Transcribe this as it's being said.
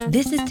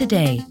This is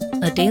Today,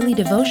 a daily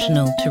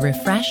devotional to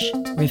refresh,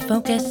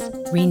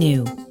 refocus,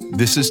 renew.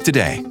 This is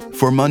Today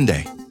for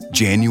Monday,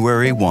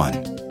 January 1.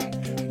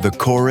 The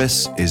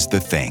chorus is the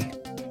thing.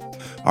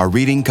 Our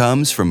reading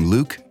comes from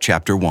Luke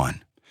chapter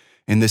 1.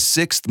 In the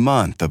 6th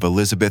month of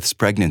Elizabeth's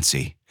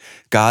pregnancy,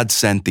 God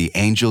sent the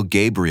angel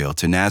Gabriel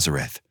to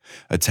Nazareth,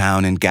 a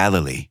town in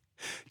Galilee,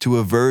 to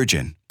a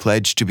virgin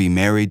pledged to be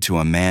married to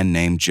a man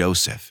named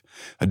Joseph,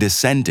 a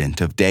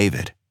descendant of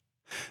David.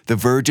 The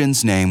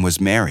virgin's name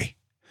was Mary.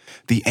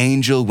 The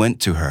angel went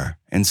to her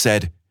and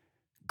said,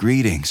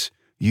 "Greetings,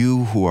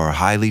 you who are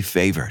highly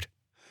favored.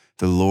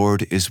 The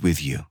Lord is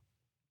with you."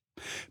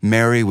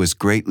 Mary was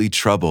greatly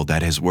troubled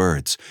at his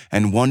words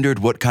and wondered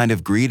what kind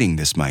of greeting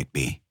this might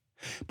be.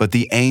 But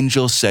the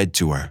angel said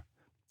to her,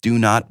 "Do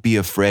not be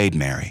afraid,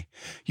 Mary.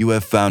 You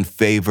have found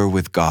favor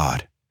with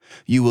God.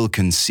 You will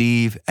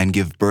conceive and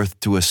give birth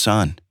to a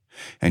son,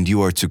 and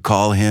you are to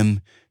call him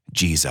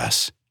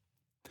Jesus.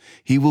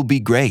 He will be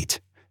great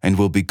and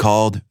will be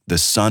called the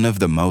Son of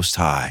the Most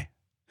High.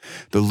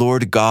 The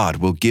Lord God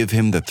will give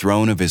him the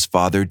throne of his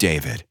father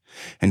David,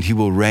 and he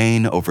will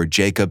reign over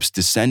Jacob's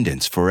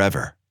descendants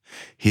forever.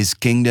 His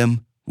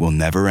kingdom will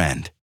never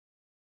end."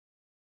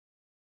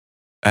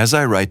 As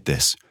I write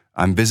this,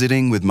 I'm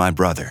visiting with my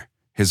brother,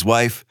 his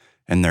wife,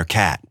 and their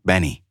cat,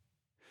 Benny.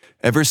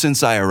 Ever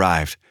since I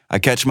arrived, I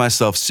catch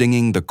myself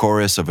singing the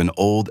chorus of an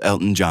old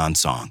Elton John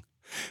song.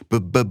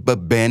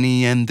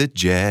 Benny and the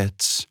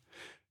Jets.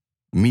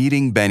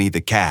 Meeting Benny the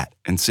cat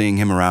and seeing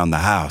him around the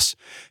house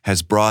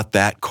has brought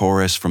that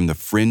chorus from the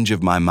fringe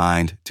of my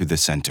mind to the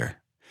center.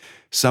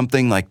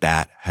 Something like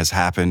that has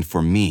happened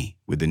for me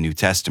with the New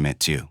Testament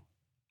too.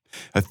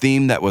 A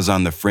theme that was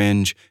on the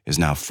fringe is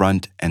now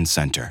front and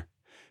center,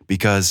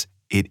 because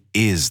it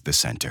is the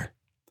center.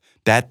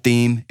 That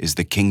theme is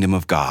the kingdom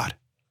of God.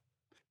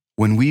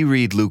 When we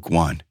read Luke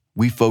 1,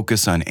 we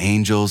focus on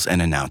angels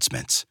and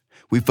announcements.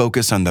 We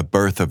focus on the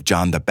birth of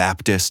John the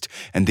Baptist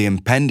and the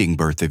impending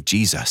birth of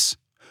Jesus.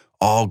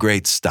 All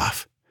great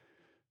stuff.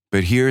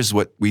 But here's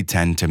what we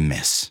tend to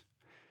miss.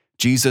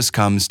 Jesus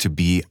comes to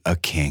be a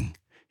king.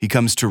 He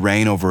comes to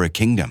reign over a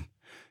kingdom.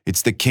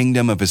 It's the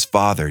kingdom of his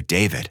father,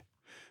 David.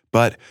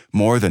 But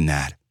more than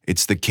that,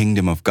 it's the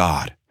kingdom of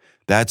God.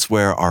 That's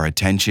where our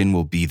attention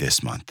will be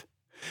this month.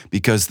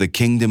 Because the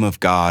kingdom of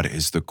God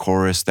is the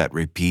chorus that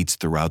repeats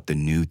throughout the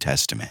New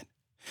Testament.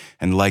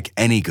 And like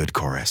any good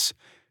chorus,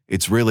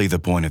 it's really the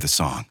point of the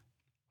song.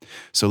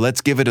 So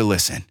let's give it a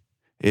listen.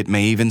 It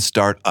may even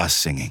start us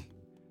singing.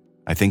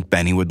 I think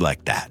Benny would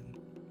like that.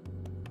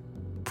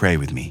 Pray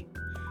with me.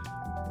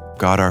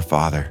 God our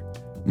Father,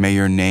 may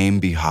your name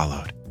be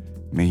hallowed.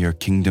 May your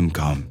kingdom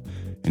come,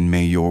 and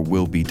may your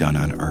will be done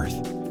on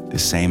earth, the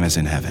same as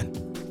in heaven.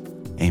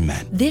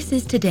 Amen. This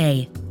is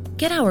Today.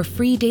 Get our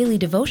free daily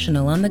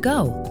devotional on the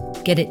go.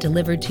 Get it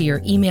delivered to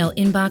your email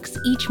inbox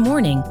each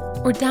morning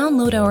or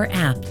download our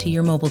app to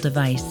your mobile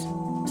device.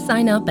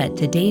 Sign up at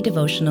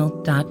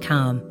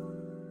todaydevotional.com.